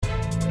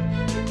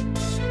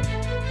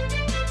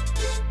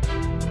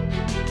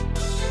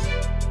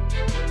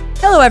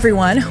Hello,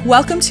 everyone.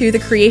 Welcome to the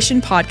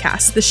Creation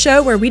Podcast, the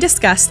show where we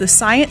discuss the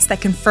science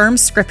that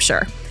confirms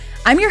Scripture.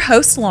 I'm your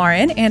host,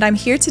 Lauren, and I'm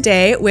here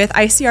today with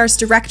ICR's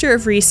Director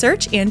of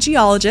Research and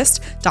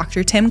Geologist,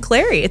 Dr. Tim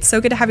Clary. It's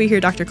so good to have you here,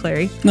 Dr.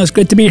 Clary. No, it's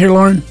great to be here,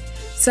 Lauren.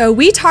 So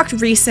we talked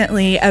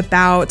recently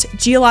about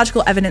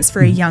geological evidence for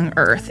a young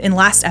Earth in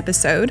last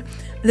episode.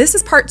 This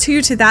is part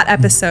 2 to that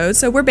episode,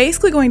 so we're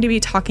basically going to be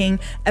talking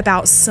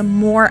about some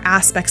more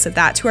aspects of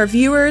that. To our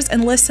viewers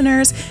and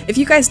listeners, if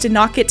you guys did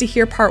not get to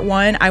hear part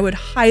 1, I would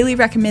highly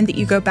recommend that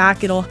you go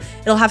back. It'll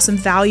have some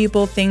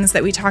valuable things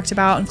that we talked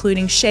about,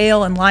 including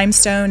shale and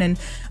limestone and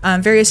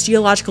various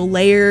geological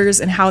layers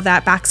and how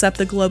that backs up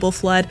the global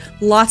flood.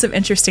 Lots of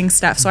interesting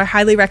stuff, so I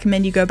highly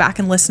recommend you go back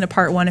and listen to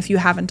part 1 if you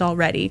haven't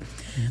already.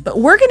 But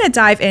we're going to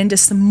dive into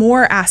some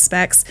more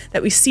aspects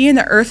that we see in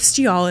the Earth's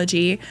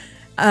geology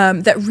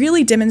that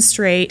really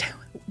demonstrate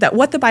that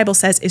what the Bible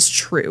says is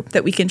true,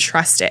 that we can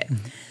trust it.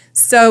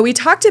 So we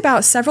talked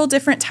about several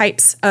different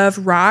types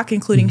of rock,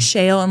 including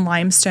shale and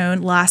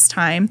limestone last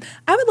time.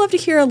 I would love to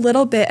hear a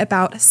little bit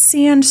about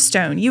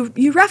sandstone.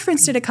 You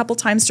referenced it a couple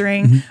times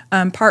during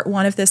part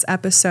 1 of this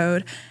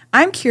episode.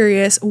 I'm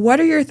curious, what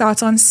are your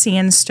thoughts on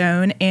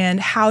sandstone and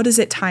how does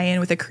it tie in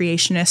with a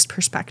creationist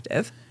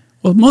perspective?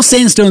 Well, most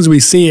sandstones we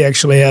see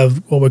actually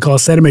have what we call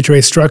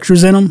sedimentary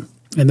structures in them.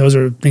 And those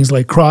are things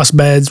like cross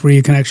beds where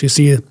you can actually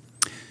see it.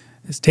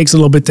 This takes a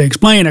little bit to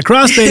explain. A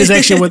cross bed is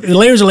actually what the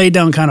layers are laid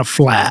down kind of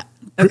flat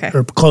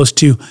or close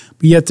to,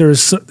 but yet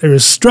there's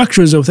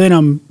structures within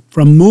them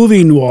from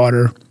moving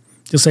water,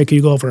 just like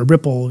you go over a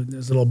ripple,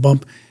 there's a little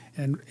bump,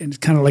 and it's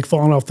kind of like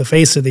falling off the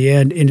face of the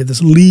end into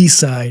this lee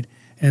side.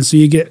 And so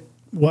you get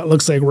what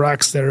looks like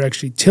rocks that are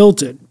actually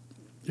tilted,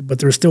 but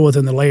they're still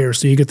within the layer.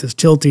 So you get this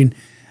tilting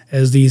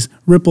as these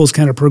ripples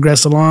kind of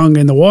progress along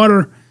in the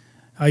water.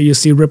 You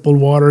see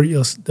rippled water,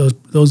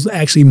 those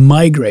actually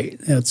migrate.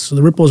 So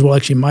the ripples will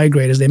actually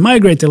migrate. As they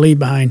migrate, they leave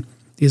behind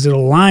these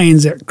little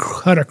lines that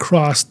cut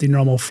across the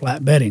normal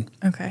flat bedding.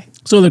 Okay.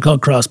 So they're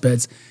called cross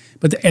beds.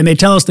 And they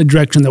tell us the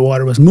direction the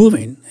water was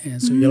moving.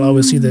 And so you'll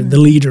always see the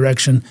lee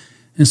direction.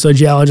 And so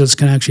geologists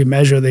can actually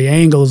measure the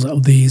angles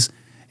of these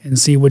and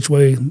see which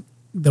way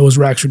those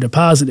rocks are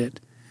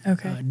deposited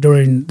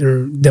during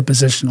their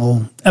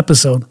depositional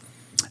episode.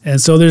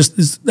 And so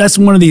that's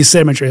one of these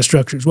sedimentary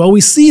structures. Well,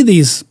 we see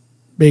these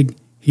big,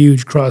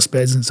 huge cross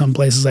beds in some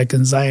places like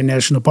in Zion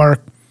National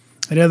Park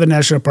and other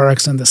national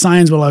parks, and the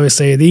signs will always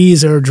say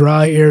these are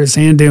dry, arid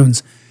sand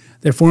dunes.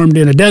 They're formed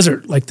in a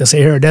desert, like the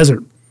Sahara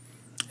Desert.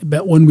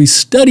 But when we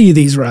study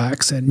these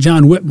rocks, and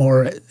John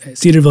Whitmore at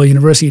Cedarville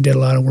University did a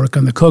lot of work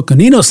on the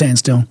Coconino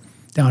sandstone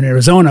down in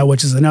Arizona,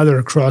 which is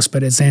another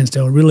cross-bedded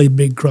sandstone, really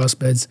big cross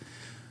beds.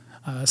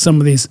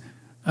 Some of these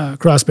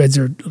cross beds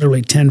are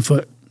literally 10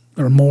 foot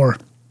or more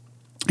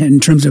in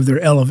terms of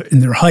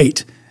their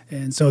height.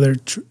 And so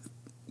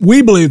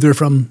we believe they're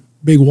from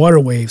big water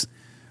waves.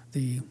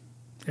 The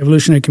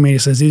evolutionary community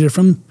says these are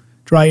from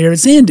dry, arid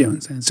sand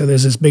dunes. And so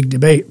there's this big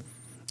debate.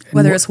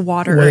 Whether it's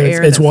water or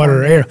air. It's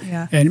water or air.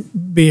 Yeah.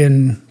 And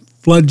being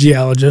flood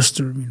geologists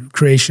or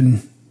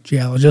creation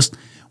geologists,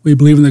 we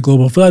believe in the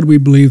global flood. We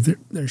believe that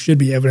there should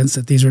be evidence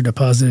that these are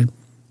deposited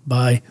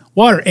by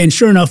water. And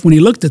sure enough, when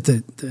he looked at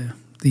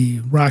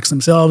the rocks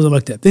themselves, and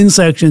looked at thin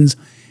sections,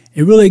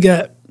 it really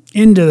got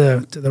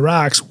into the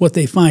rocks. What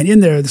they find in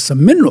there is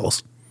some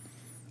minerals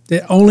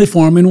that only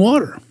form in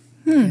water.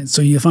 And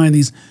so you find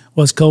these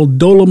what's called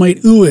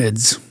dolomite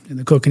ooids in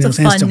the Coconino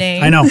sandstone. Fun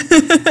name. I know.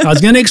 I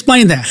was going to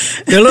explain that.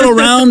 They're little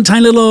round,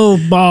 tiny little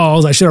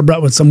balls. I should have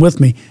brought some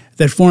with me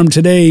that form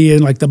today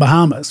in like the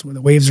Bahamas, where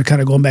the waves are kind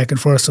of going back and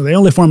forth. So they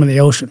only form in the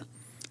ocean.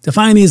 To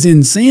find these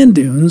in sand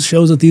dunes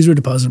shows that these were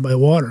deposited by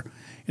water.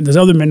 And there's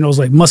other minerals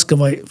like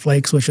muscovite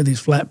flakes, which are these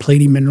flat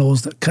platy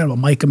minerals, that kind of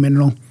a mica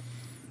mineral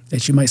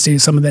that you might see.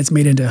 Some of that's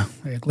made into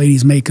like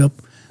ladies' makeup.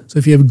 So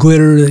if you have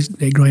glitter,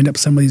 they grind up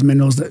some of these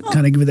minerals that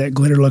kind of give it that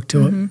glitter look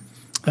to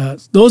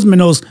it. Those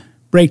minerals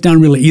break down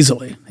really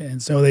easily,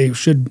 and so they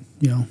should,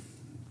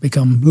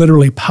 become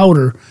literally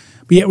powder.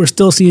 But yet we're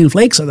still seeing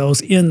flakes of those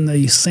in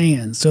the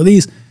sand. So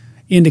these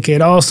indicate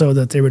also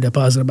that they were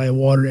deposited by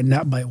water and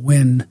not by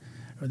wind,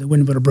 or the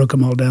wind would have broke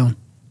them all down.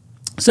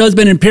 So there's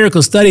been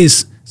empirical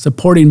studies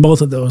supporting both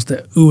of those,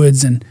 the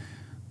ooids and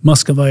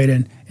muscovite,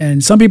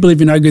 and some people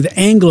even argue the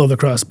angle of the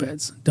cross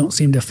beds don't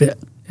seem to fit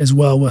as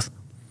well with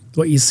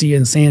what you see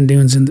in sand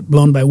dunes and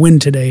blown by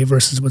wind today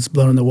versus what's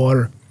blown in the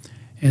water.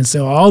 And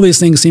so all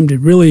these things seem to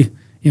really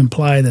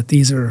imply that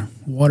these are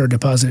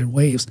water-deposited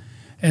waves.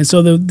 And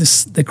so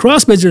the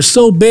cross beds are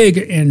so big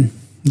in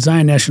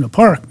Zion National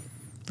Park,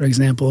 for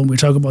example, and we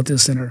talk about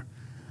this in our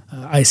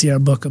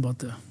ICR book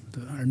about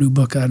our new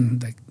book on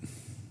the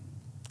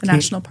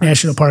national parks.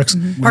 National parks.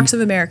 Parks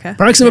of America.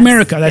 Parks of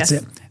America, that's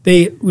it.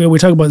 We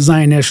talk about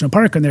Zion National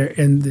Park,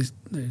 and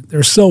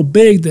they're so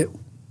big that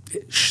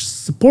it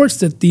supports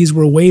that these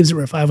were waves that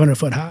were 500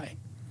 foot high.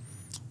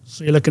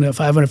 So you're looking at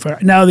 500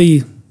 foot. Now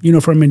the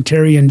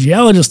uniformitarian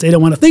geologists, they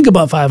don't want to think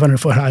about 500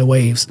 foot high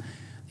waves.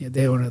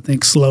 They want to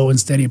think slow and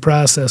steady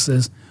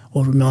processes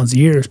over millions of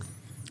years.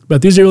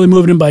 But these are really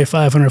moving in by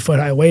 500 foot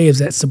high waves.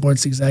 That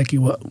supports exactly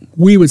what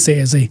we would say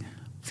is a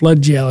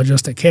flood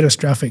geologist, a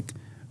catastrophic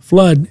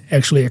flood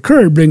actually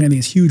occurred, bringing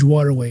these huge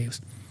water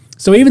waves.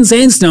 So even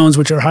sandstones,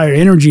 which are higher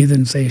energy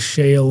than, say,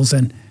 shales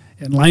and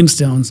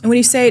limestones. And when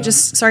you say,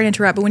 just sorry to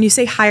interrupt, but when you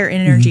say higher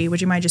energy,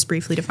 would you mind just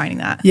briefly defining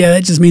that? Yeah,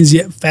 that just means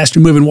you have faster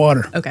moving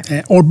water.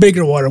 Okay. Or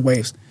bigger water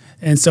waves.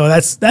 And so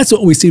that's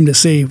what we seem to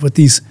see with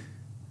these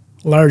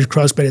large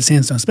cross-bedded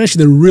sandstones,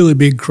 especially the really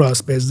big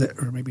cross-beds that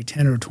are maybe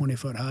 10 or 20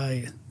 foot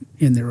high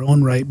in their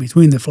own right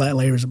between the flat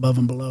layers above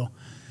and below.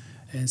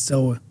 And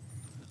so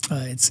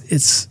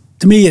it's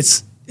to me,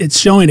 it's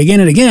showing again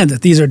and again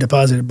that these are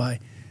deposited by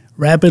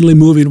rapidly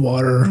moving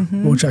water,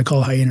 which I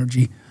call high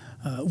energy,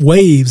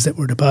 waves that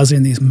were deposited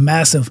in these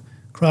massive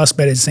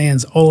cross-bedded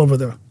sands all over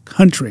the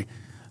country.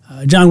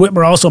 John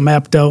Whitmer also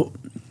mapped out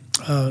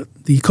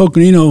the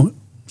Coconino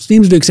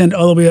seems to extend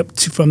all the way up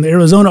to, from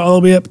Arizona all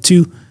the way up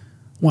to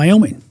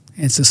Wyoming.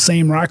 And it's the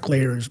same rock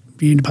layers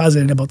being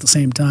deposited at about the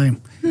same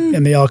time,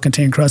 and they all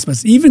contain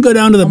cross-beds. Even go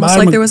down to the Almost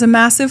bottom. like there was a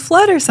massive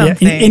flood or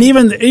something. Yeah, and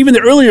even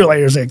the earlier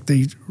layers, like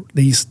these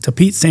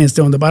Tapete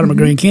sandstone, the bottom of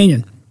Grand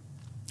Canyon,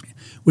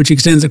 which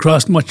extends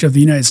across much of the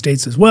United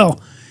States as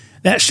well,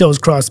 that shows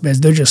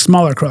crossbeds. They're just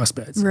smaller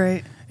crossbeds.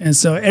 Right. And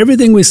so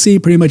everything we see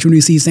pretty much when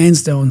we see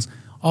sandstones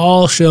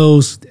all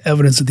shows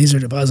evidence that these are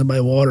deposited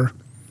by water,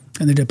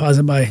 and they're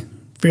deposited by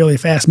fairly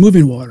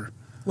fast-moving water.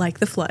 Like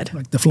the flood.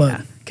 Like the flood.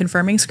 Yeah.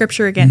 Confirming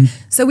scripture again.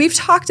 So we've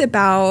talked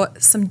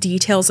about some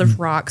details of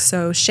rock.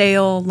 So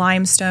shale,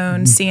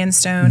 limestone,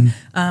 sandstone.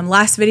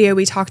 Last video,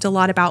 we talked a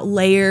lot about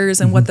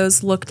layers and what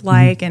those looked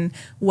like and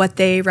what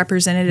they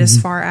represented as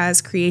far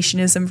as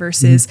creationism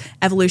versus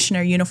evolution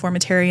or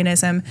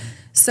uniformitarianism.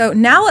 So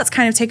now let's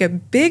kind of take a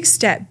big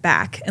step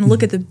back and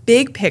look at the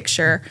big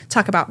picture,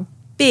 talk about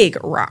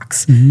big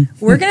rocks.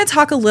 We're going to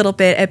talk a little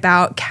bit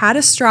about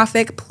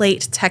catastrophic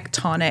plate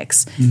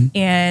tectonics.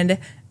 And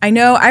I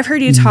know I've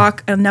heard you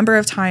talk a number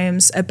of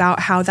times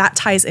about how that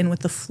ties in with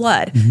the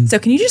flood. So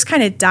can you just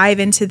kind of dive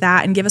into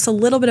that and give us a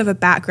little bit of a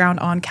background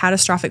on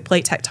catastrophic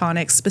plate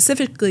tectonics,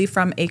 specifically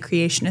from a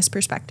creationist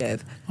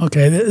perspective?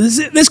 Okay,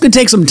 this could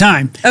take some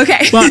time.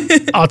 Okay.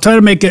 But I'll try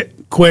to make it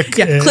quick.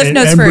 Yeah, Cliff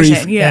Notes and version,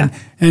 brief. yeah.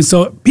 And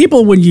so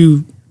people, when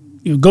you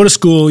go to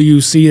school,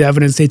 you see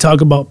evidence, they talk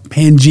about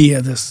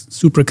Pangea, this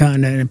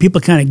supercontinent, and people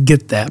kind of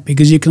get that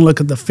because you can look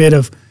at the fit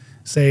of,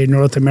 say,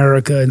 North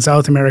America and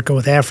South America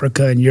with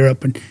Africa and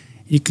Europe, and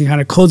you can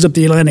kind of close up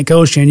the Atlantic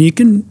Ocean. You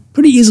can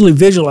pretty easily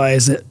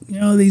visualize that,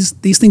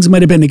 these things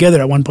might have been together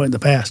at one point in the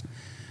past.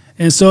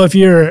 And so if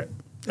you're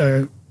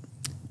a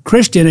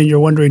Christian and you're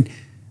wondering,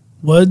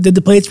 well, did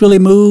the plates really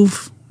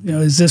move?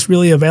 Is this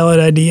really a valid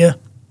idea?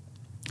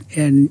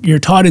 And you're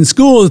taught in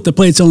school that the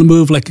plates only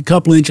move like a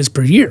couple inches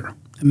per year,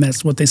 and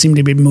that's what they seem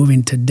to be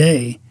moving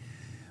today.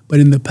 But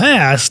in the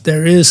past,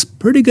 there is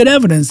pretty good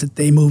evidence that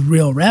they move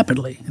real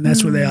rapidly, and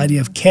that's where the idea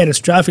of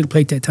catastrophic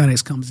plate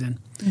tectonics comes in.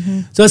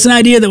 So it's an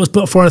idea that was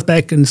put forth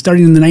back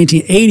starting in the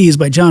 1980s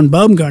by John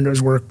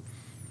Baumgartner's work.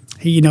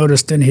 He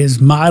noticed in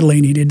his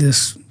modeling, he did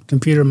this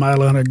computer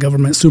model on a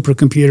government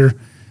supercomputer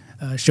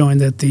showing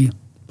that the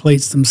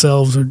plates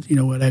themselves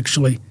would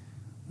actually,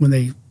 when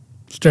they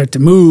start to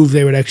move,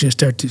 they would actually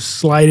start to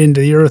slide into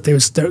the earth. They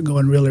would start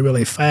going really,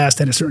 really fast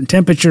at a certain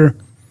temperature.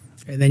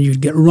 And then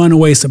you'd get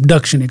runaway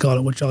subduction, they call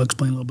it, which I'll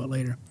explain a little bit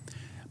later.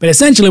 But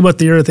essentially what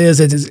the Earth is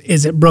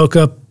it broke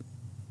up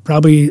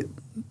probably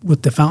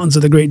with the fountains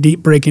of the Great Deep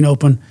breaking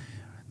open.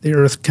 The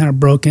Earth kind of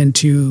broke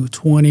into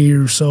 20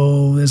 or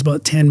so. There's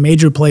about 10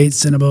 major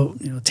plates and about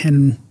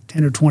 10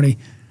 or 20.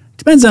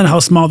 Depends on how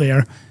small they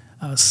are.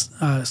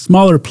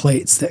 Smaller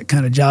plates that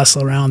kind of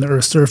jostle around the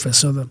Earth's surface.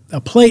 So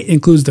a plate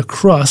includes the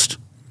crust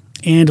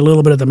and a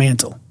little bit of the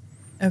mantle.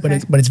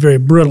 Okay. But it's very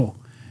brittle.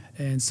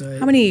 And so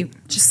how many,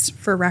 just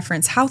for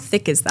reference, how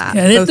thick is that?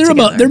 Yeah,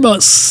 they're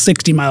about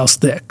 60 miles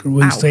thick, or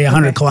we say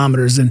 100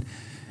 kilometers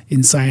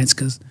in science,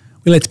 because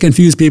we like to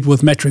confuse people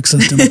with metric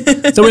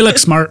systems. So we look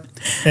smart,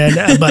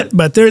 and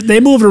but they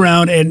move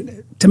around,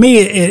 and to me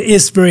it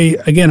is very,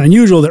 again,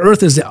 unusual. The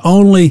Earth is the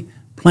only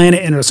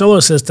planet in our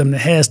solar system that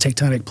has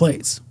tectonic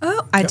plates.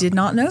 Oh, I did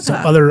not know so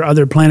that.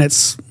 Other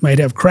planets might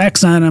have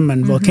cracks on them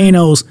and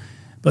volcanoes,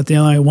 but the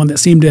only one that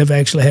seemed to have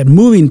actually had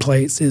moving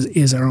plates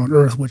is our own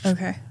Earth, which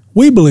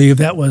we believe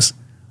that was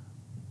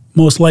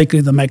most likely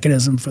the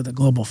mechanism for the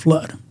global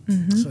flood.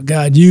 So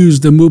God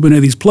used the movement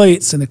of these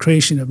plates and the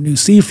creation of new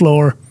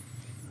seafloor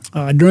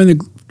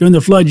during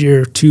the flood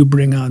year to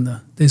bring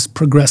on this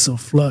progressive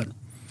flood.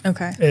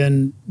 Okay.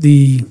 And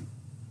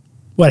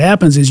what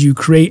happens is you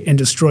create and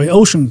destroy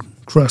ocean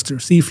crust or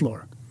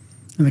seafloor.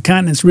 And the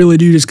continents really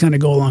do just kind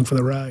of go along for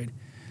the ride.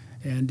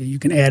 And you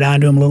can add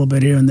on to them a little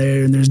bit here and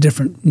there, and there's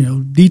different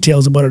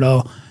details about it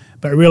all.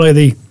 But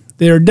really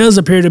there does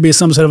appear to be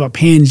some sort of a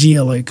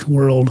Pangea-like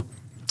world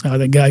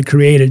that God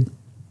created,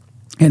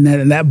 and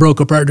that broke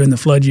apart during the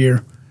flood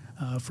year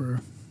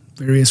for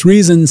various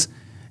reasons.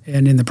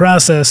 And in the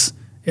process,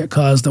 it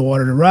caused the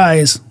water to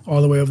rise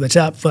all the way over the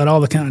top, flood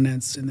all the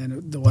continents, and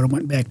then the water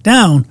went back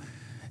down.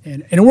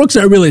 And it works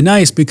out really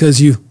nice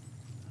because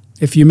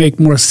if you make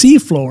more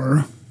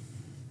seafloor,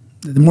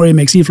 the more you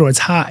make seafloor, it's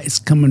hot.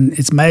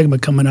 It's magma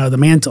coming out of the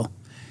mantle.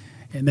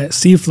 and that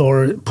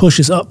seafloor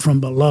pushes up from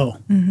below.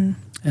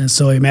 And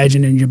so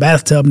imagine in your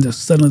bathtub, and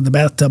suddenly the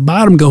bathtub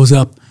bottom goes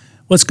up.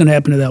 What's going to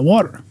happen to that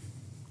water?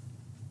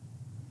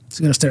 It's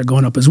going to start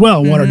going up as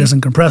well. Water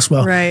doesn't compress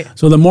well. Right.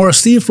 So the more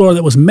seafloor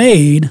that was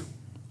made,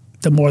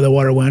 the more the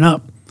water went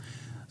up.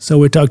 So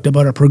we talked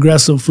about a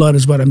progressive flood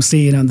is what I'm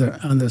seeing on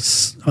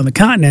the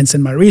continents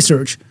in my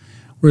research.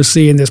 We're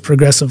seeing this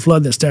progressive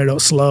flood that started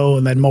out slow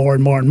and then more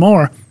and more and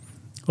more.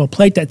 Well,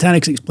 plate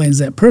tectonics explains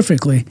that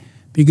perfectly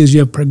because you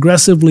have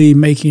progressively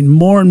making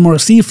more and more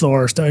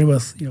seafloor, starting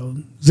with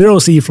zero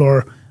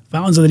seafloor,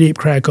 fountains of the deep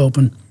crack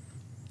open,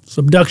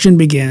 subduction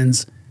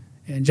begins,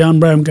 and John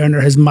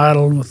Baumgartner has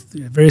modeled with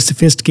very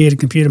sophisticated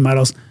computer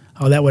models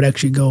how that would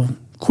actually go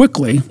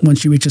quickly.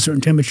 Once you reach a certain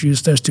temperature, it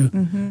starts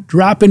to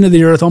drop into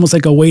the earth almost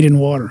like a weight in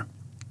water.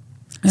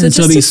 And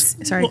so go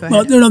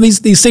ahead.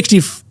 These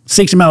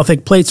 60 mile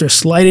thick plates are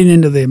sliding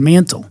into the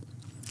mantle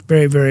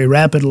very, very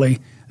rapidly.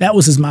 That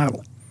was his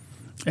model.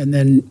 And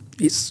then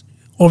it's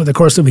over the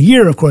course of a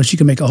year, of course, you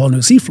can make a whole new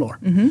seafloor.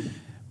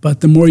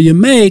 But the more you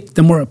make,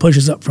 the more it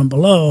pushes up from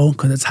below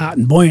because it's hot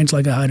and buoyant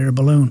like a hot air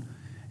balloon.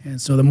 And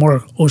so the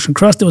more ocean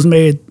crust that was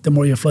made, the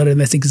more you flooded.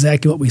 And that's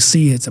exactly what we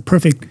see. It's a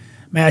perfect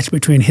match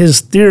between his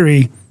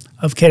theory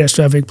of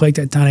catastrophic plate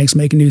tectonics,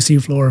 making new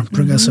seafloor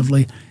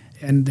progressively,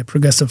 and the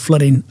progressive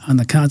flooding on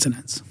the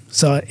continents.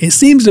 So it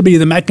seems to be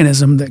the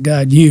mechanism that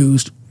God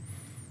used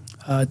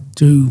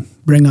to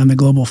bring on the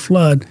global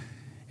flood.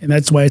 And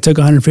that's why it took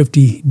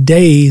 150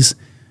 days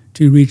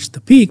to reach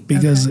the peak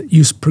because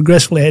you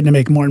progressively had to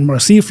make more and more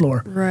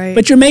seafloor. Right.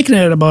 But you're making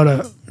it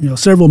about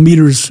several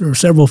meters or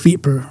several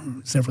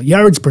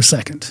yards per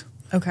second.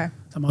 Okay.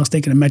 I'm always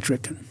taking a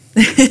metric.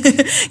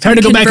 It's hard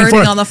to go back and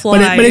forth on the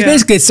fly, but it's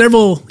basically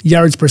several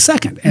yards per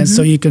second, and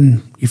so you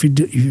can, if you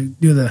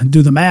do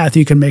the math,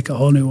 you can make a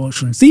whole new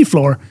ocean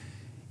seafloor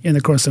in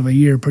the course of a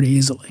year pretty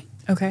easily.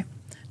 Okay.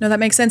 No, that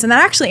makes sense. And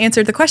that actually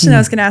answered the question I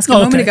was going to ask a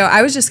moment ago.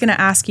 I was just going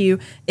to ask you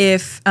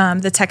if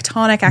the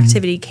tectonic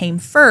activity came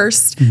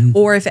first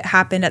or if it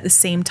happened at the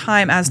same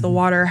time as the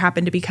water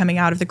happened to be coming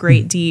out of the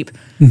Great Deep.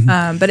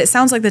 But it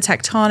sounds like the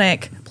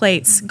tectonic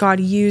plates, God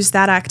used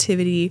that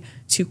activity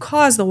to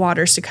cause the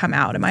waters to come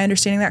out. Am I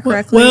understanding that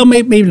correctly? Well,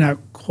 maybe not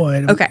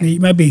quite. Okay.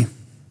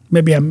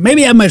 Maybe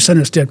I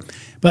misunderstood.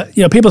 But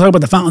people talk about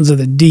the fountains of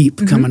the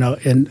deep coming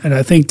out, and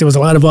I think there was a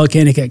lot of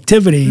volcanic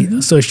activity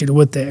associated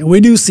with that. And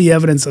we do see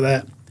evidence of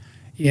that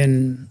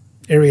in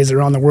areas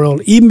around the world.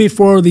 Even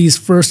before these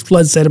first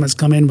flood sediments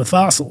come in with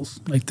fossils,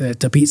 like the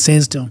Tapete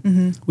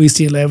sandstone, we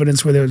see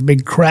evidence where there was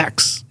big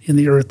cracks in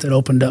the earth that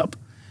opened up.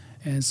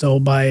 And so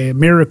by a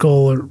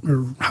miracle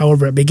or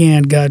however it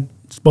began, God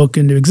spoke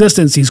into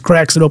existence these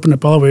cracks that opened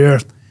up all over the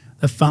earth,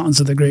 the fountains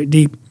of the great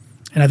deep.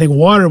 And I think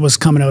water was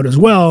coming out as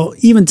well.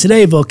 Even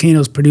today,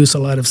 volcanoes produce a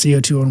lot of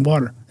CO2 and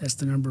water. That's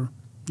the number,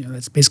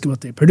 that's basically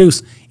what they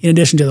produce. In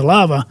addition to the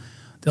lava,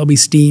 there'll be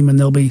steam and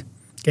there'll be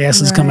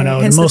gases coming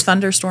out. Hence the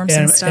thunderstorms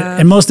and stuff.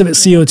 And most of it's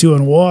CO2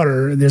 and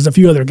water. There's a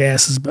few other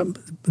gases, but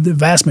the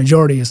vast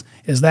majority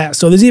is that.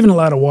 So there's even a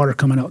lot of water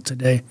coming out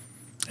today.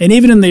 And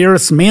even in the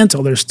Earth's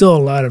mantle, there's still a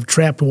lot of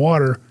trapped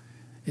water.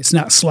 It's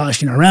not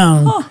sloshing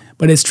around,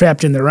 but it's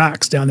trapped in the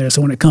rocks down there.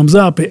 So when it comes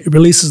up, it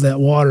releases that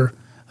water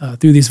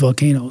through these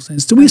volcanoes. And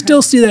so we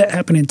still see that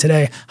happening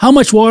today. How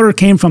much water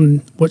came from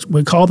what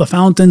we call the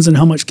fountains and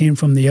how much came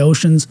from the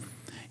oceans,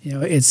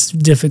 it's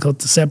difficult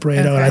to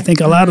separate out. I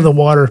think a lot of the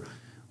water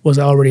was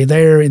already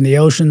there in the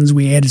oceans.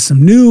 We added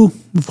some new,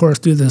 of course,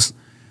 through this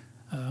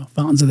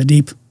fountains of the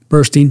deep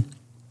bursting.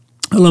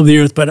 I love the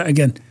earth, but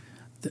again,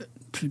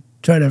 to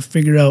try to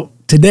figure out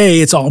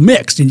today, it's all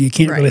mixed, and you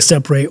can't really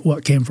separate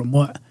what came from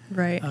what.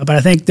 Right. But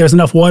I think there's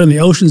enough water in the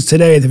oceans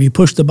today that if you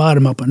push the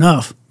bottom up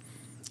enough,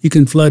 you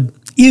can flood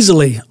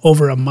easily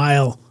over a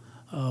mile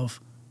of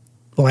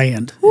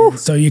land.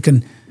 So you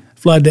can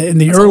flood in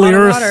the early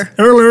Earth.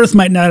 Early Earth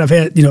might not have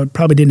had,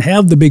 probably didn't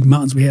have the big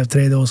mountains we have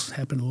today. Those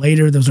happened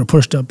later. Those were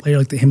pushed up later,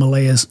 like the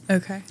Himalayas.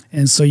 Okay.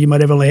 And so you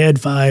might have only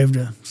had 5,000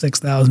 to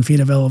 6,000 feet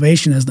of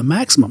elevation as the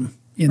maximum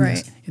in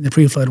the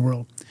pre-flood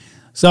world.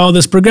 So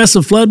this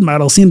progressive flood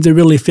model seems to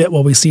really fit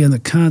what we see in the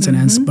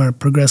continents, by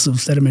progressive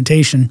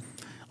sedimentation,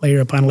 layer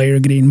upon layer,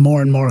 getting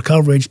more and more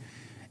coverage.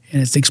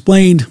 And it's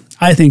explained,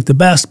 I think, the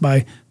best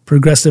by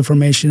progressive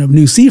formation of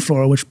new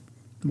seafloor, which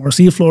more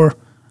seafloor,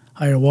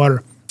 higher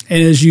water.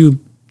 And as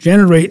you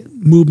generate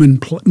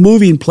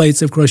moving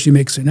plates, of course, you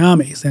make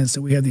tsunamis. And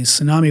so we have these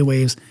tsunami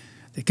waves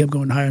that kept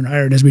going higher and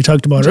higher. And as we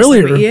talked about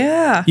earlier,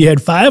 you had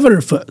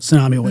 500-foot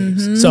tsunami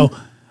waves. So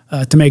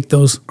to make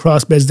those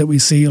cross beds that we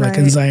see, like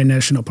in Zion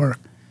National Park.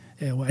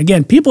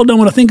 Again, people don't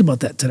want to think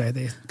about that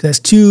today. That's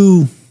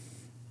too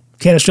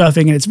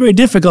catastrophic, and it's very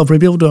difficult for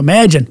people to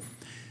imagine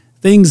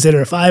things that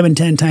are 5 and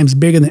 10 times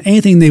bigger than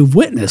anything they've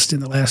witnessed in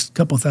the last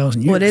couple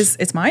thousand years. Well,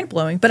 it's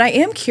mind-blowing. But I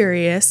am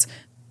curious,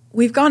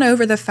 we've gone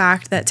over the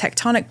fact that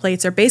tectonic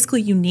plates are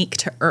basically unique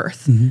to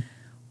Earth.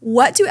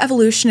 What do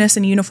evolutionists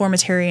and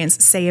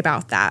uniformitarians say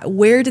about that?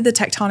 Where did the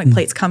tectonic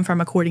plates come from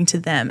according to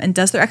them? And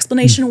does their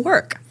explanation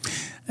work?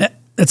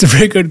 That's a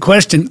very good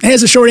question. It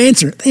has a short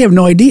answer. They have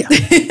no idea.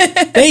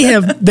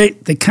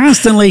 They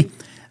constantly,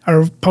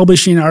 are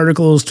publishing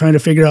articles trying to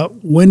figure out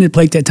when did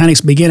plate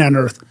tectonics begin on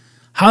Earth?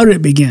 How did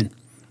it begin?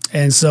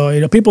 And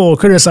so, people will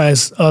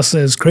criticize us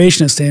as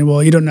creationists saying,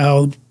 well, you don't know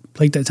how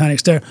plate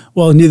tectonics started.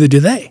 Well, neither do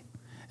they.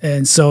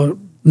 And so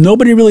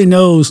nobody really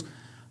knows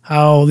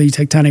how the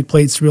tectonic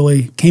plates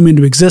really came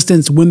into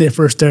existence, when they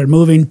first started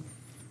moving.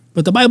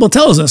 But the Bible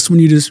tells us, when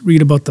you just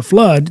read about the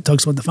flood, it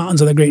talks about the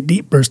fountains of the great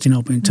deep bursting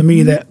open. To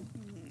me, that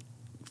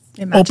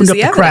opened up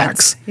the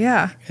cracks.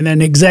 Yeah. And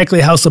then exactly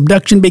how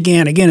subduction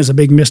began, again, is a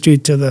big mystery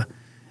to the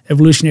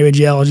evolutionary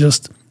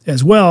geologist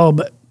as well,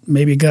 but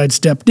maybe God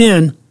stepped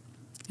in.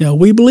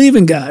 We believe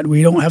in God.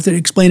 We don't have to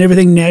explain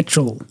everything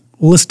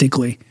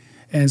naturalistically.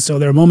 And so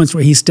there are moments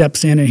where he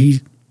steps in and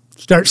he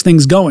starts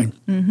things going.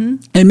 Mm-hmm.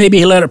 And maybe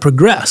he let it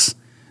progress,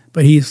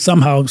 but he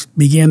somehow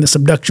began the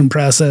subduction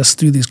process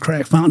through these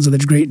crack fountains of the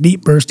great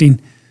deep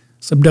bursting.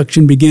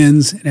 Subduction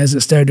begins, and as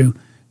it started to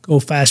go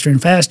faster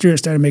and faster, it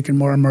started making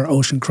more and more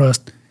ocean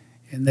crust,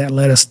 and that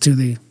led us to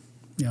the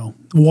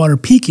water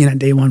peaking at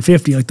day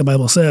 150, like the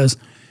Bible says,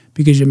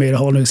 because you made a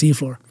whole new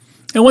seafloor.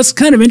 And what's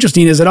kind of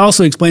interesting is it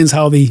also explains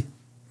how the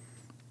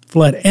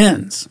flood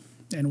ends,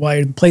 and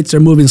why plates are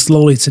moving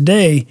slowly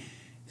today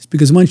is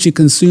because once you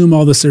consume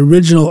all this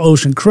original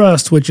ocean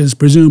crust, which is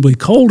presumably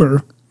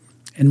colder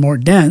and more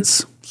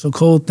dense, so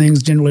cold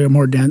things generally are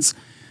more dense,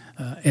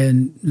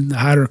 and the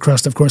hotter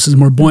crust, of course, is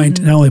more buoyant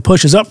and only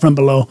pushes up from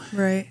below,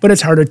 right? But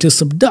it's harder to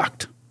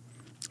subduct.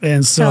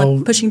 And so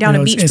like pushing down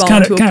a beach ball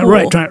into a pool.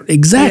 Right,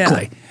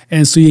 exactly. Yeah.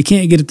 And so you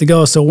can't get it to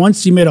go. So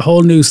once you made a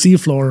whole new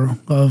seafloor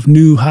of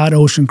new hot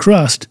ocean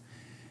crust,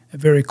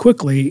 very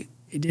quickly,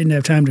 it didn't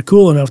have time to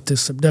cool enough to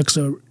subduct,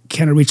 so it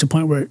kind of reached a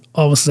point where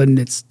all of a sudden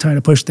it's trying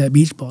to push that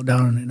beach ball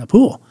down in a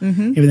pool.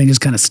 Mm-hmm. Everything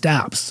just kind of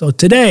stops. So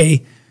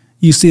today,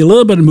 you see a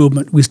little bit of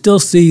movement. We still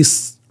see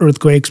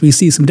earthquakes. We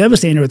see some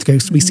devastating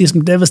earthquakes. Mm-hmm. We see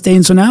some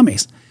devastating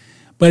tsunamis.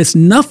 But it's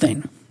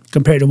nothing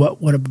compared to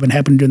what would have been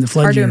happening during the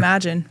flood Hard year. to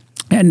imagine.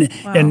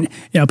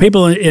 And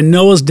people in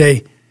Noah's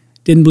day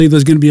didn't believe there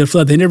was going to be a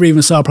flood. They never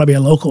even saw probably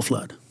a local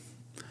flood.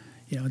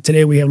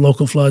 Today we have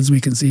local floods we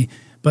can see.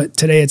 But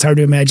today it's hard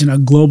to imagine a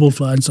global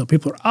flood. So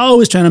people are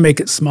always trying to make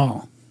it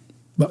small.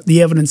 But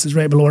the evidence is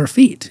right below our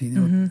feet.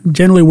 Mm-hmm.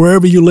 Generally,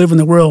 wherever you live in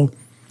the world,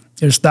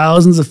 there's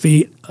thousands of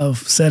feet of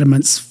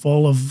sediments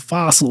full of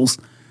fossils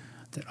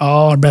that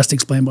all are best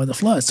explained by the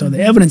flood. So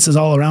the evidence is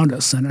all around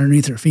us and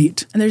underneath our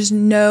feet. And there's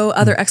no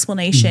other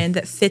explanation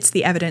that fits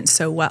the evidence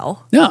so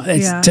well. No,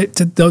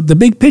 the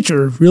big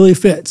picture really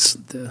fits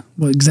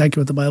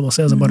exactly what the Bible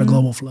says about a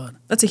global flood.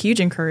 That's a huge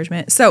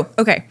encouragement. So,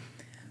 okay,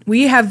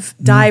 we have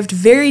dived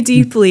very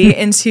deeply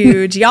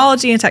into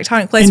geology and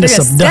tectonic plates. We're going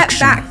to step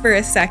back for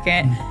a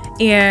second.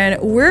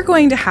 And we're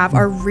going to have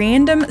our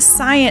random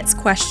science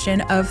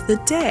question of the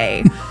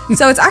day.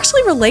 So it's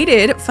actually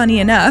related, funny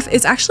enough,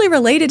 it's actually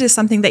related to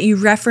something that you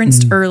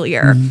referenced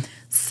earlier. Mm-hmm.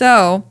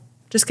 So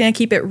just going to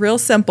keep it real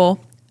simple.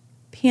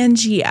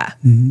 Pangea,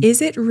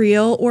 is it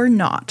real or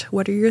not?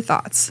 What are your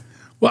thoughts?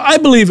 Well, I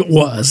believe it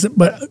was,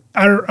 but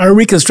our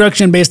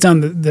reconstruction based on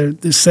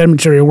the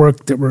sedimentary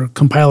work that we're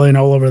compiling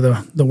all over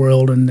the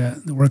world and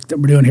the work that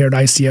we're doing here at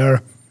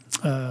ICR,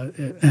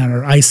 and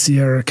our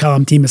ICR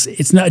column team,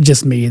 it's not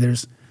just me.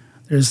 There's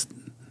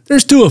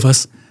two of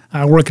us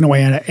working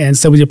away on it. And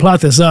so when you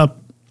plot this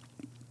up,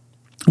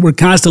 we're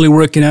constantly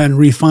working on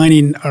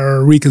refining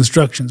our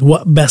reconstructions,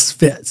 what best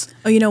fits.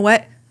 Oh, you know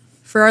what?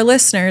 For our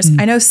listeners,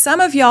 I know some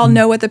of y'all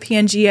know what the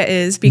Pangea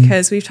is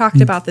because we've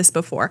talked about this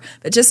before.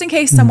 But just in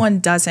case someone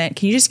doesn't,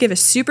 can you just give a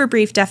super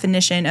brief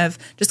definition of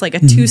just like a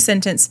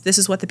 2-sentence, this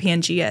is what the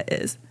Pangea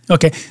is?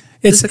 Okay.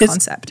 It's a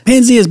concept.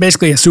 Pangea is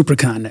basically a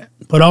supercontinent.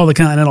 Put all the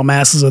continental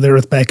masses of the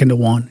Earth back into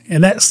one.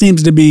 And that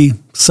seems to be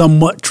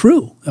somewhat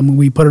true. I mean,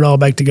 we put it all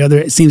back together.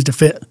 It seems to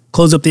fit.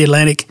 Close up the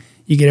Atlantic.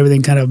 You get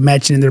everything kind of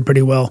matching in there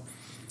pretty well.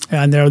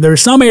 And there are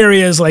some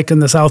areas, like in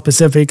the South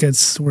Pacific,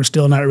 we're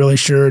still not really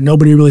sure.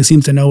 Nobody really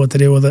seems to know what to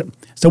do with it.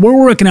 So we're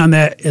working on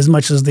that as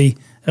much as the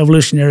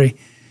evolutionary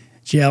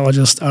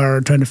geologists are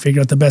trying to figure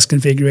out the best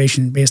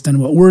configuration based on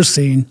what we're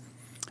seeing.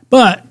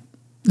 But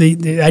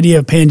the idea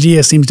of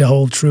Pangea seems to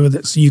hold true,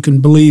 that so you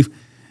can believe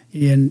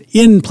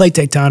in plate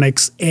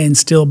tectonics and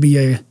still be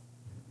a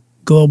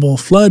global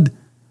flood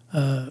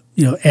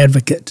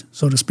advocate,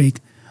 so to speak.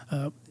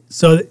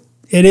 So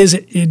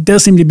it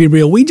does seem to be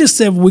real. We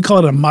call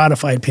it a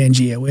modified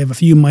Pangea. We have a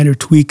few minor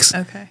tweaks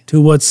to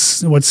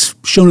what's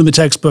shown in the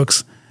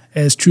textbooks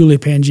as truly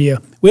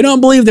Pangea. We don't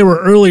believe there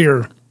were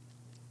earlier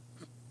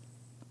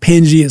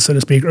Pangea, so to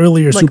speak,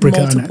 earlier like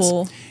supercontinents.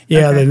 Multiple.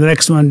 Yeah, the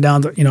next one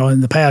down,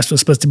 in the past was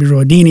supposed to be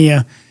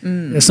Rodinia.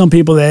 There's some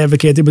people that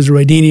advocate there was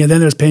Rodinia, then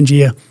there's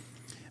Pangea.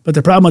 But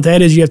the problem with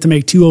that is you have to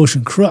make two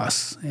ocean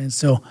crusts, and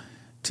so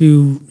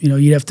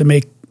you'd have to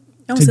make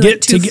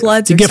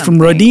to get from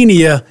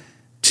Rodinia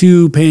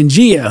to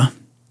Pangea,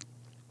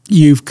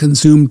 you've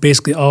consumed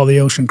basically all the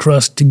ocean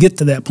crust to get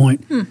to that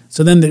point.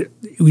 So then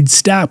we'd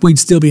stop. We'd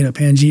still be in a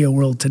Pangea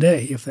world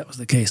today if that was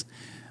the case.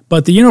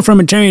 But the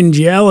uniformitarian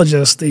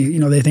geologists,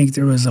 they think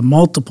there was a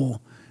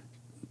multiple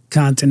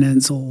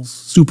continental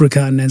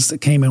supercontinents that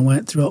came and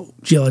went throughout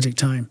geologic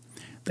time.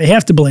 They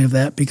have to believe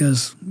that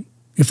because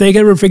if they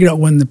ever figured out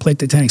when the plate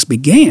tectonics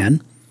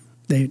began,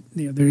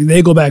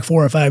 they go back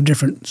 4 or 5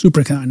 different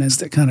supercontinents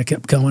that kind of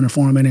kept coming and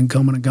forming and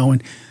coming and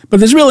going. But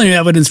there's really no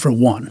evidence for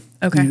one,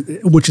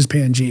 which is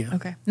Pangea.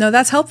 Okay. No,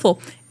 that's helpful.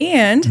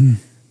 And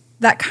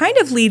that kind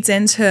of leads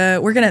into,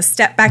 we're going to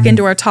step back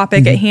into our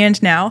topic at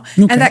hand now.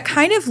 Okay. And that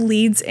kind of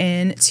leads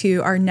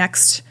into our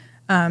next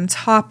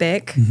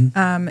topic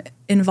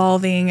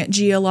involving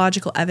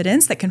geological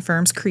evidence that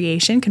confirms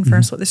creation,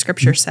 confirms what the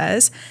scripture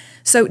says.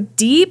 So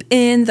deep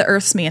in the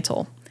Earth's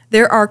mantle,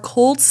 there are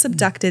cold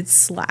subducted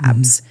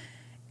slabs.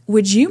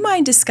 Would you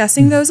mind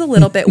discussing those a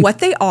little bit, what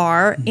they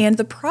are, and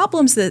the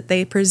problems that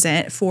they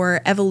present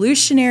for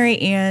evolutionary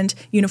and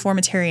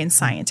uniformitarian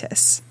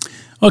scientists?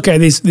 Okay,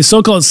 these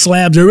so-called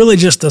slabs are really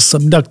just a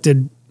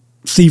subducted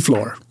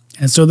seafloor.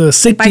 And so by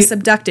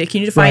subducted,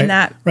 can you define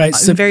that? Right.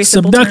 In very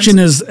simple subduction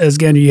terms? is,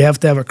 again, you have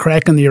to have a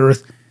crack in the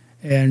earth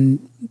and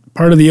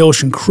part of the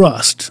ocean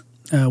crust,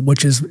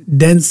 which is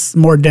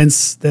more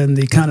dense than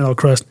the continental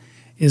crust,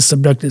 is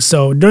subducted.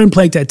 So during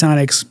plate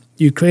tectonics,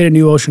 you create a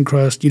new ocean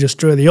crust, you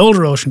destroy the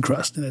older ocean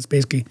crust, and that's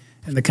basically,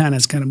 and the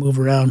continents kind of move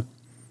around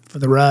for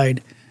the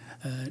ride.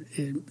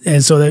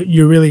 And so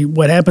that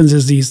what happens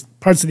is these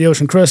parts of the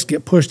ocean crust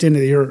get pushed into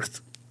the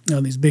earth,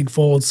 these big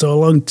folds.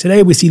 So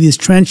today we see these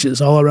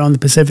trenches all around the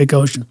Pacific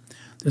Ocean.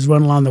 There's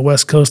one along the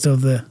west coast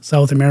of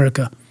South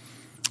America.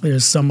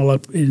 There's some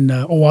up in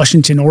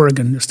Washington,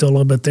 Oregon. There's still a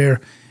little bit there.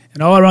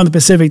 And all around the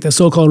Pacific, the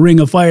so-called Ring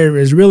of Fire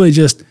is really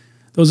just,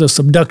 those are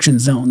subduction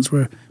zones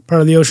where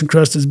part of the ocean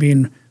crust is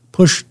being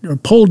pushed or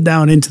pulled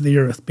down into the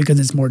earth because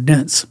it's more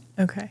dense.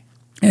 Okay.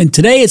 And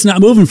today it's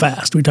not moving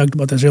fast. We talked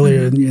about this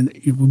earlier.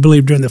 We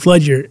believe during the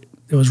flood year,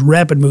 there was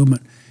rapid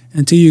movement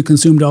until you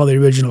consumed all the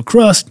original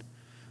crust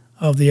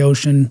of the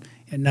ocean,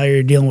 and now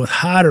you're dealing with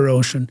hotter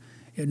ocean.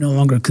 It no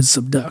longer could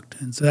subduct.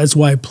 And so that's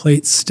why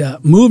plates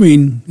stop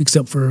moving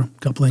except for a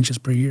couple inches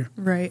per year.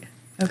 Right.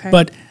 Okay.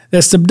 But the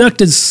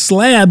subducted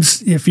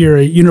slabs, if you're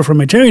a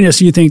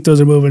uniformitarianist, you think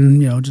those are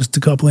moving, just a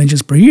couple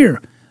inches per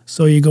year.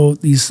 So you go,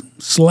 these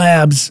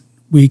slabs,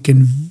 we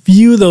can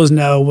view those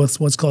now with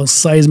what's called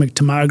seismic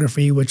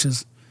tomography, which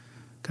is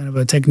kind of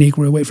a technique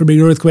where we wait for big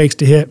earthquakes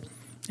to hit,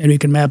 and we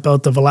can map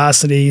out the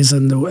velocities,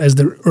 and as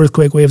the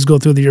earthquake waves go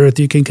through the earth,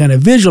 you can kind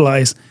of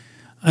visualize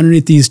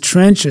underneath these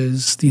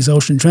trenches, these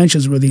ocean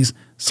trenches where these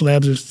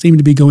slabs seem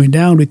to be going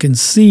down. We can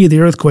see the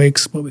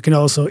earthquakes, but we can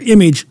also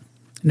image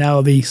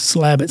now the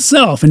slab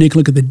itself, and you can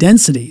look at the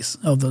densities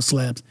of those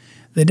slabs.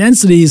 The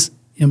densities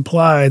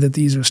imply that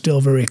these are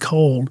still very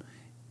cold,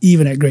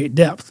 even at great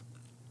depth.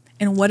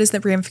 And what is the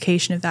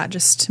ramification of that,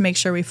 just to make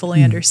sure we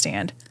fully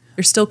understand?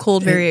 They're still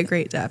cold very at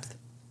great depth.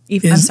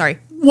 I'm sorry.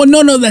 Well,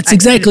 no, that's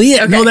exactly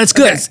it. Okay. No, that's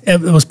good. Okay.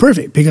 It was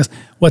perfect, because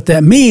what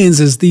that means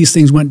is these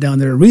things went down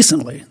there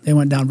recently. They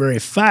went down very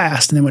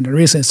fast, and they went down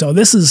recently. So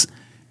this is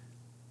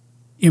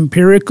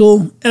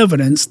empirical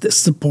evidence that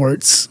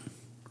supports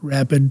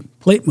rapid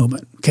plate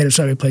movement,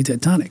 catastrophic plate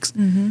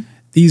tectonics.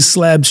 These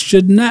slabs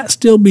should not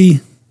still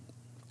be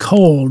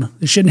cold.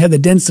 They shouldn't have the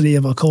density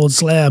of a cold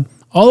slab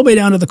all the way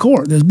down to the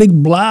core. There's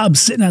big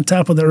blobs sitting on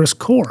top of the Earth's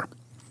core,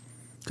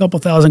 a couple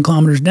thousand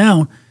kilometers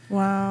down.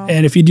 Wow.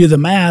 And if you do the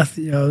math,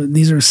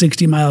 these are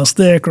 60 miles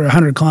thick or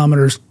 100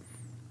 kilometers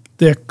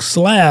thick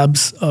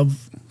slabs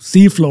of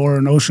seafloor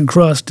and ocean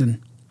crust,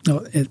 and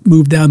it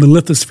moved down the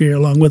lithosphere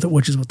along with it,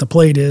 which is what the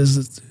plate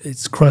is.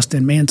 It's crust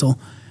and mantle.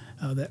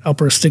 That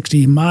upper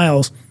 60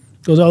 miles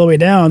goes all the way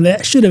down.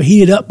 That should have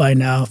heated up by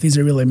now if these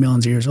are really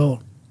millions of years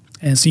old.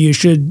 And so you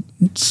should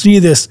see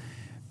this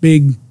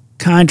big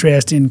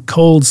contrast in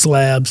cold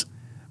slabs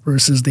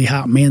versus the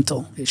hot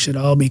mantle. It should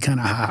all be kind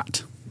of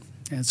hot.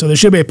 And so there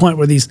should be a point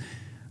where the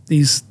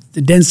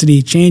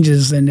density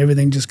changes and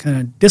everything just kind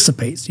of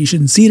dissipates. You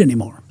shouldn't see it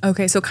anymore.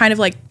 Okay, so kind of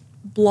like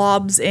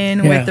blobs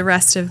in with the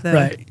rest of the...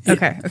 Right.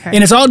 Okay.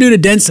 And it's all due to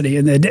density.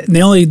 And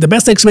the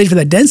best explanation for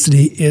that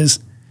density is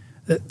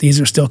that these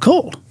are still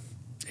cold.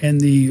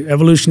 And the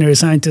evolutionary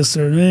scientists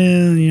are,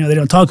 they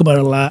don't talk about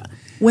it a lot.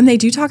 When they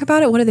do talk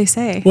about it, what do they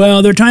say?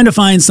 Well, they're trying to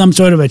find some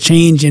sort of a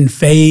change in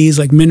phase,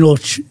 like mineral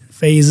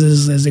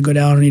phases as they go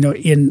down.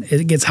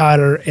 It gets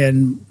hotter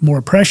and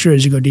more pressure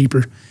as you go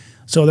deeper.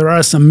 So there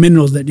are some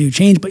minerals that do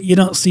change, but you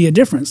don't see a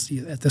difference.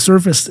 At the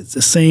surface, it's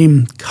the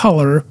same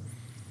color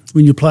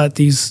when you plot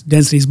these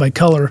densities by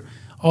color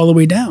all the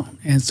way down.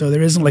 And so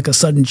there isn't like a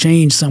sudden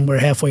change somewhere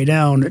halfway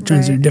down that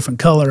turns into a different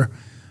color,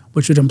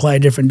 which would imply a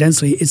different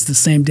density. It's the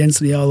same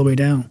density all the way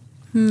down.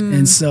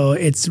 And so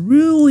it's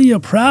really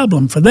a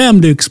problem for them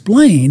to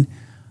explain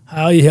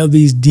how you have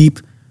these deep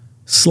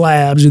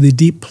slabs or the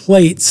deep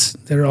plates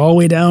that are all the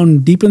way down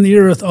deep in the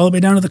earth, all the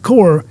way down to the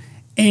core,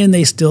 and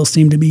they still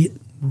seem to be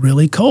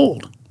really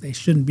cold. They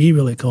shouldn't be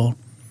really cold.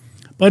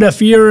 But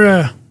if you're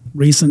a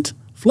recent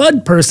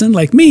flood person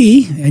like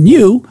me and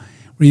you,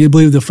 where you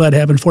believe the flood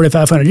happened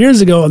 4,500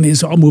 years ago and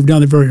these all moved down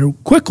there very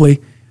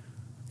quickly,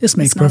 this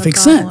makes perfect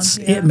sense.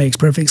 Yeah. It makes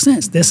perfect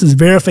sense. This is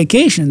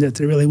verification that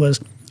there really was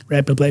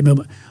rapid plate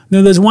movement.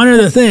 Now, there's one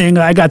other thing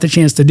I got the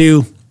chance to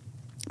do.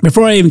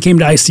 Before I even came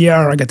to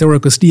ICR, I got to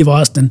work with Steve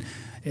Austin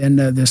and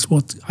this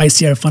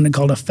ICR funded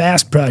called a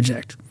FAST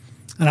project.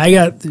 And I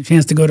got the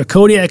chance to go to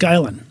Kodiak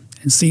Island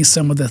and see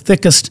some of the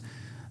thickest,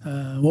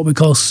 what we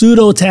call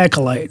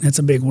pseudo-tachyllite. That's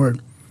a big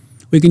word.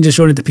 We can just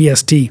show it at the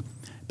PST.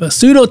 But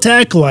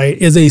pseudo-tachyllite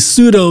is a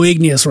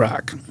pseudo-igneous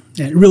rock.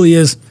 And it really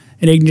is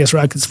an igneous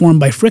rock that's formed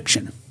by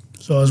friction.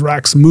 So as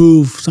rocks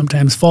move,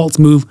 sometimes faults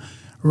move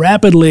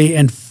rapidly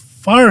and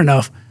far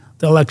enough,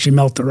 they'll actually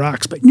melt the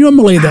rocks. But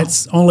normally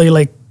that's only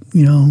like,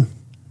 little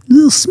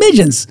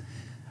smidgens,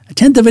 a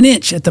tenth of an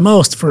inch at the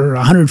most for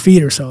 100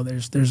 feet or so.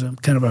 There's a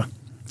kind of a,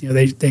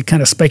 they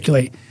kind of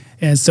speculate.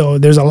 And so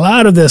there's a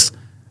lot of this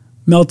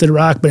melted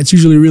rock, but it's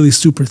usually really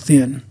super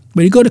thin.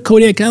 But you go to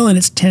Kodiak Island,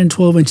 it's 10,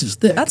 12 inches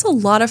thick. That's a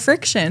lot of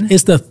friction.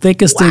 It's the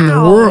thickest in the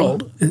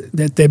world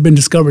that they've been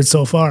discovered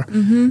so far.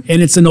 And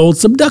it's an old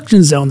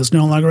subduction zone that's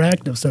no longer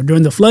active. So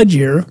during the flood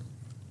year,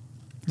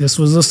 this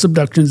was a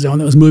subduction zone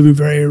that was moving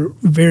very,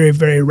 very,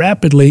 very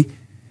rapidly.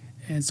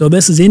 And so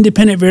this is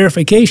independent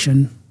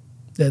verification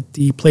that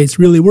the plates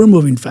really were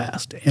moving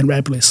fast and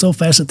rapidly, so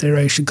fast that they're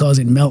actually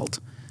causing melt.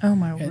 Oh,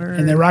 my word.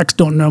 And the rocks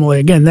don't normally,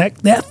 again, that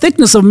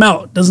thickness of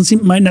melt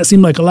might not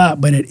seem like a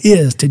lot, but it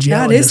is to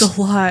geologists. That is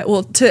a lot.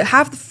 Well, to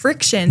have the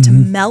friction to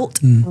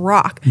melt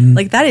rock,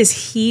 like that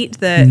is heat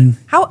that,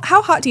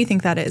 how hot do you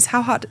think that is?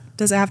 How hot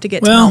does it have to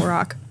get to melt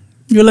rock?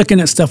 You're looking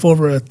at stuff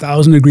over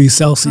 1,000 degrees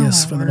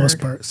Celsius for the most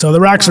part. So the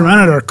rocks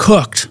around it are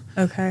cooked.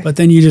 Okay. But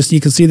then you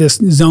can see this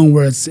zone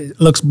where it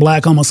looks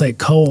black, almost like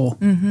coal.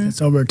 It's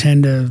over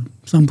 10 to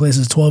some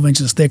places 12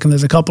 inches thick, and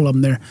there's a couple of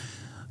them there.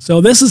 So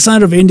this is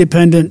kind of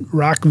independent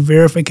rock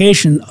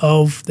verification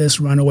of this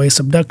runaway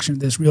subduction,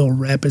 this real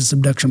rapid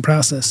subduction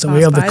process. So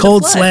we have the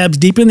cold slabs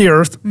deep in the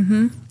earth,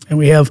 and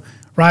we have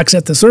rocks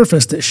at the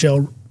surface that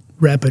show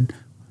rapid,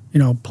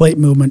 plate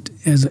movement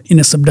in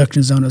a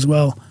subduction zone as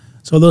well.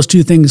 So those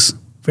two things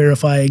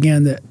verify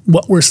again that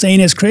what we're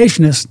saying as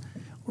creationists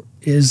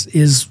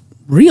is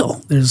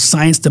real. There's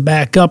science to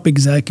back up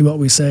exactly what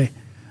we say,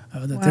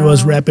 that there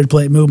was rapid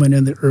plate movement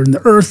in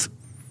the earth.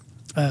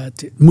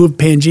 To move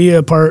Pangea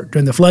apart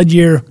during the flood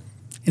year,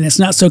 and it's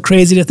not so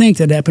crazy to think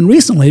that happened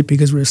recently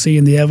because we're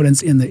seeing the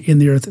evidence in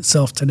the earth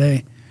itself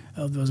today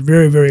of those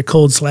very, very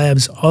cold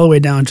slabs all the way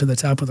down to the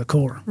top of the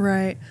core.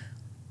 Right.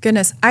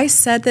 Goodness, I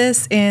said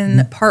this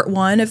in part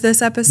 1 of this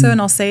episode,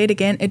 and I'll say it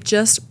again. It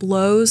just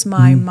blows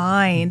my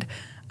mind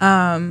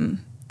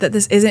that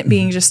this isn't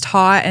being just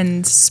taught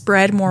and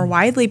spread more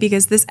widely,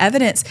 because this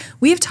evidence,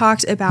 we've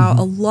talked about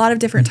a lot of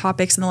different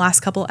topics in the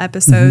last couple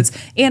episodes,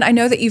 and I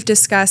know that you've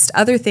discussed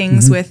other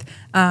things with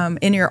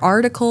in your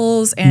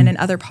articles and in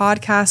other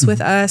podcasts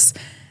with us.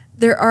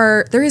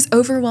 There is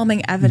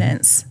overwhelming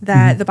evidence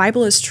that the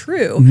Bible is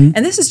true,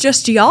 and this is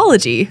just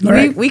geology.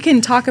 Right. We can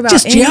talk about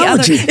just any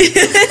geology. other.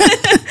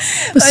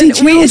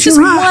 It's just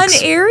one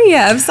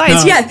area of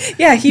science. No.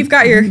 Yeah. You've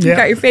got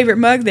your favorite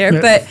mug there,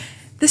 but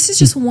this is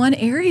just one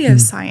area of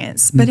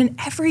science. But in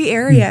every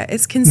area,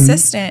 it's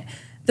consistent.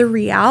 The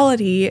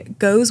reality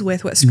goes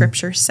with what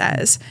Scripture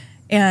says.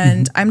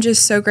 And I'm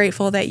just so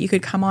grateful that you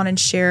could come on and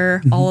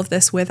share all of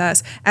this with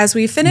us. As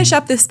we finish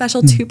up this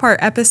special 2-part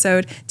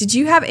episode, did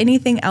you have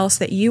anything else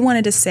that you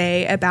wanted to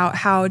say about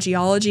how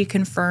geology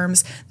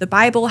confirms the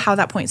Bible, how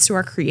that points to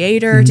our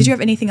Creator? Did you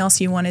have anything else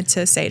you wanted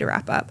to say to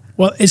wrap up?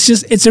 Well,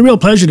 it's a real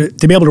pleasure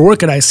to be able to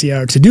work at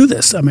ICR to do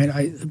this. I mean,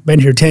 I've been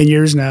here 10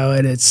 years now,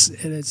 and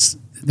it's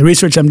the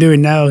research I'm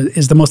doing now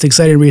is the most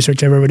exciting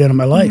research I've ever done in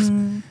my life.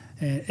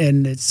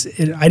 And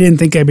I didn't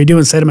think I'd be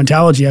doing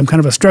sedimentology. I'm kind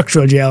of a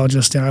structural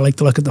geologist, and I like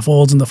to look at the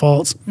folds and the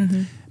faults.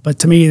 But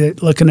to me,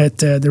 looking at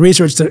the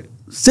research,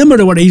 similar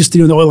to what I used to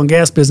do in the oil and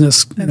gas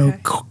business,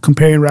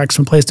 comparing rocks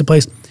from place to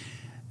place,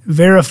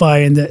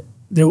 verifying that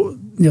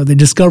the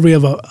discovery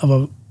of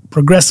a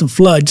progressive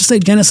flood, just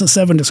like Genesis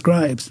 7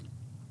 describes,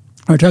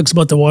 where it talks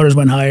about the waters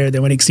went higher, they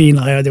went exceeding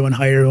higher, they went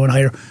higher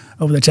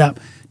over the top.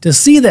 To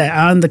see that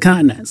on the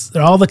continents,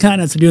 that all the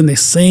continents are doing the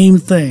same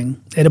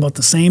thing at about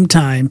the same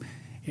time,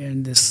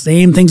 and the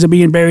same things are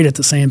being buried at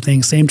the same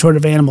sort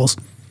of animals.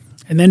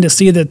 And then to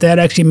see that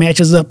actually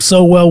matches up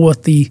so well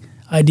with the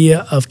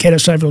idea of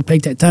catastrophic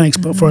plate tectonics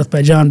put forth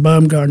by John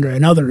Baumgartner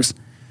and others,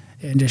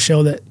 and to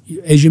show that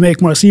as you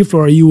make more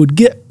seafloor, you would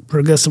get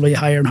progressively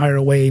higher and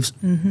higher waves.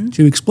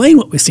 To explain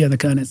what we see on the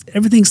continents,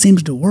 everything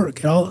seems to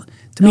work. To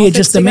me, it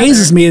just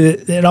amazes me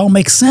that it all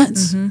makes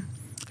sense.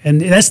 And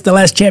that's the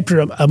last chapter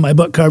of my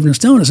book, Carved in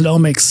Stone, is it all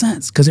makes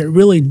sense, because it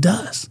really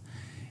does.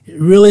 It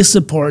really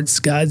supports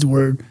God's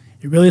word.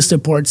 It really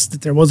supports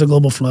that there was a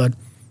global flood.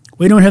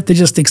 We don't have to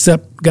just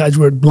accept God's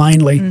word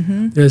blindly.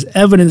 There's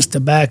evidence to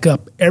back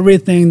up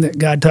everything that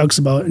God talks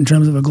about in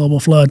terms of a global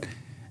flood.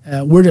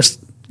 We're just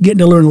getting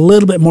to learn a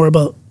little bit more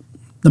about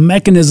the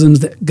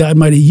mechanisms that God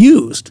might have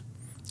used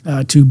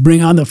to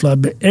bring on the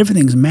flood, but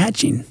everything's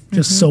matching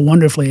just so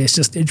wonderfully.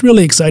 It's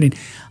really exciting.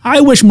 I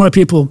wish more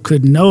people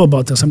could know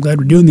about this. I'm glad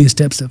we're doing these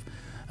types of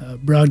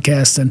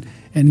broadcasts and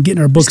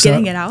getting our books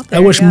getting it out there.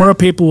 I wish more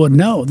people would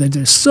know that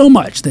there's so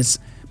much that's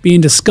being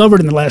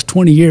discovered in the last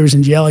 20 years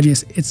in geology.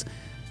 It's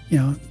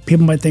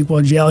people might think,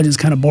 well, geology is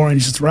kind of boring,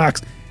 it's just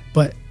rocks.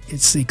 But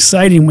it's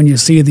exciting when you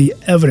see the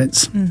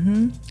evidence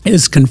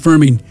is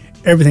confirming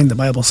everything the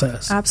Bible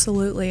says.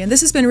 Absolutely. And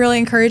this has been really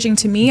encouraging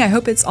to me. I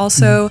hope it's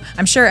also,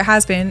 I'm sure it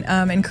has been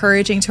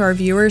encouraging to our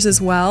viewers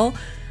as well.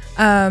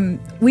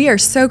 We are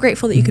so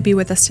grateful that you could be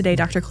with us today,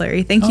 Dr.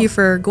 Clary. Thank you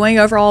for going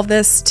over all of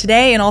this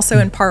today and also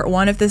in part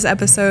 1 of this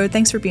episode.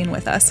 Thanks for being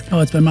with us. Oh,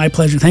 it's been my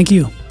pleasure. Thank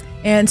you.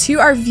 And to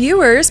our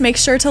viewers, make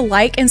sure to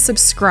like and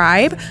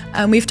subscribe.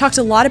 We've talked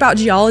a lot about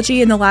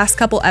geology in the last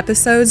couple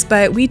episodes,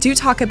 but we do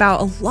talk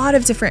about a lot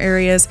of different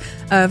areas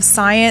of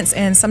science,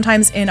 and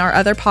sometimes in our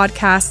other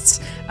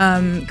podcasts,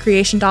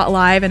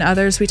 Creation.live and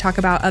others, we talk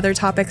about other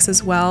topics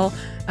as well,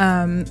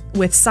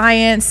 with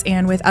science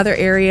and with other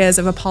areas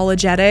of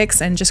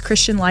apologetics and just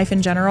Christian life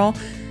in general.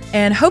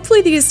 And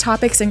hopefully these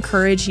topics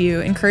encourage you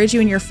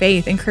in your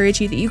faith,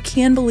 encourage you that you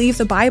can believe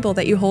the Bible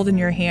that you hold in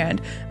your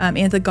hand,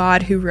 and the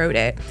God who wrote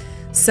it.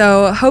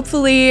 So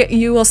hopefully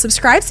you will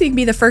subscribe so you can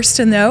be the first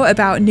to know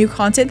about new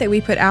content that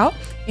we put out.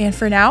 And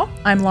for now,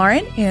 I'm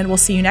Lauren, and we'll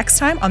see you next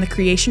time on the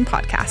Creation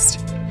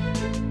Podcast.